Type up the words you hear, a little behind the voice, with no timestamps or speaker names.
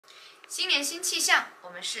新年新气象，我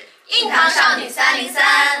们是硬糖少女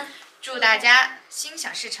303，祝大家心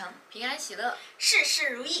想事成，平安喜乐，事事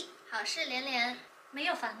如意，好事连连，没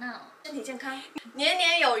有烦恼，身体健康，年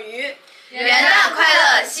年有余，元旦快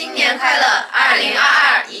乐，新年快乐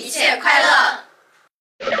，2022一切快乐，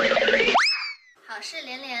好事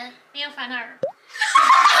连连，没有烦恼。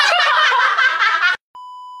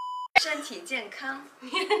身体健康，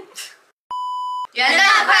元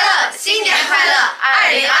旦快乐，新年快乐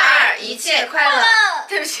，2022一切快乐。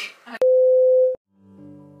对不起。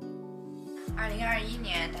2021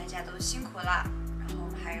年大家都辛苦了，然后我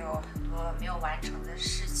们还有很多没有完成的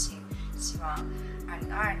事情，希望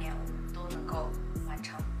2022年我们都能够完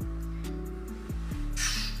成。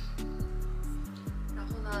然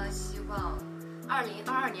后呢，希望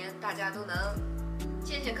2022年大家都能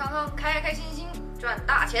健健康康、开开心心赚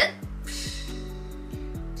大钱。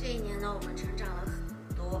这一年呢，我们成长了很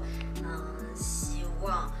多，希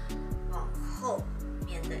望往后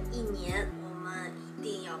面的一年，我们一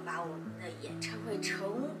定要把我们的演唱会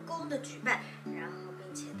成功的举办，然后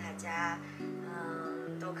并且大家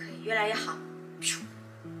都可以越来越好。希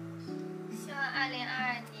望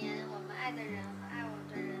2022年我们爱的人和爱我们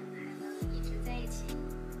的人还能一直在一起。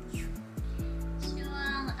希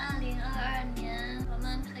望2022年我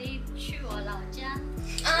们可以去我老家。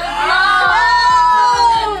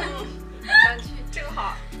想去正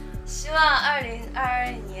好。希望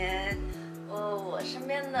2022年，我身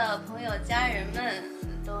边的朋友、家人们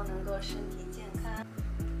都能够身体健康。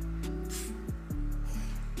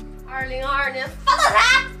2022年发大财！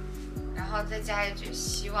然后再加一句，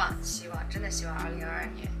希望，真的希望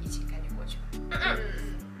2022年疫情赶紧过去吧。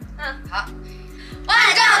好。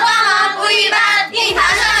万丈光芒不一般，硬糖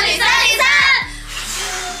少女303。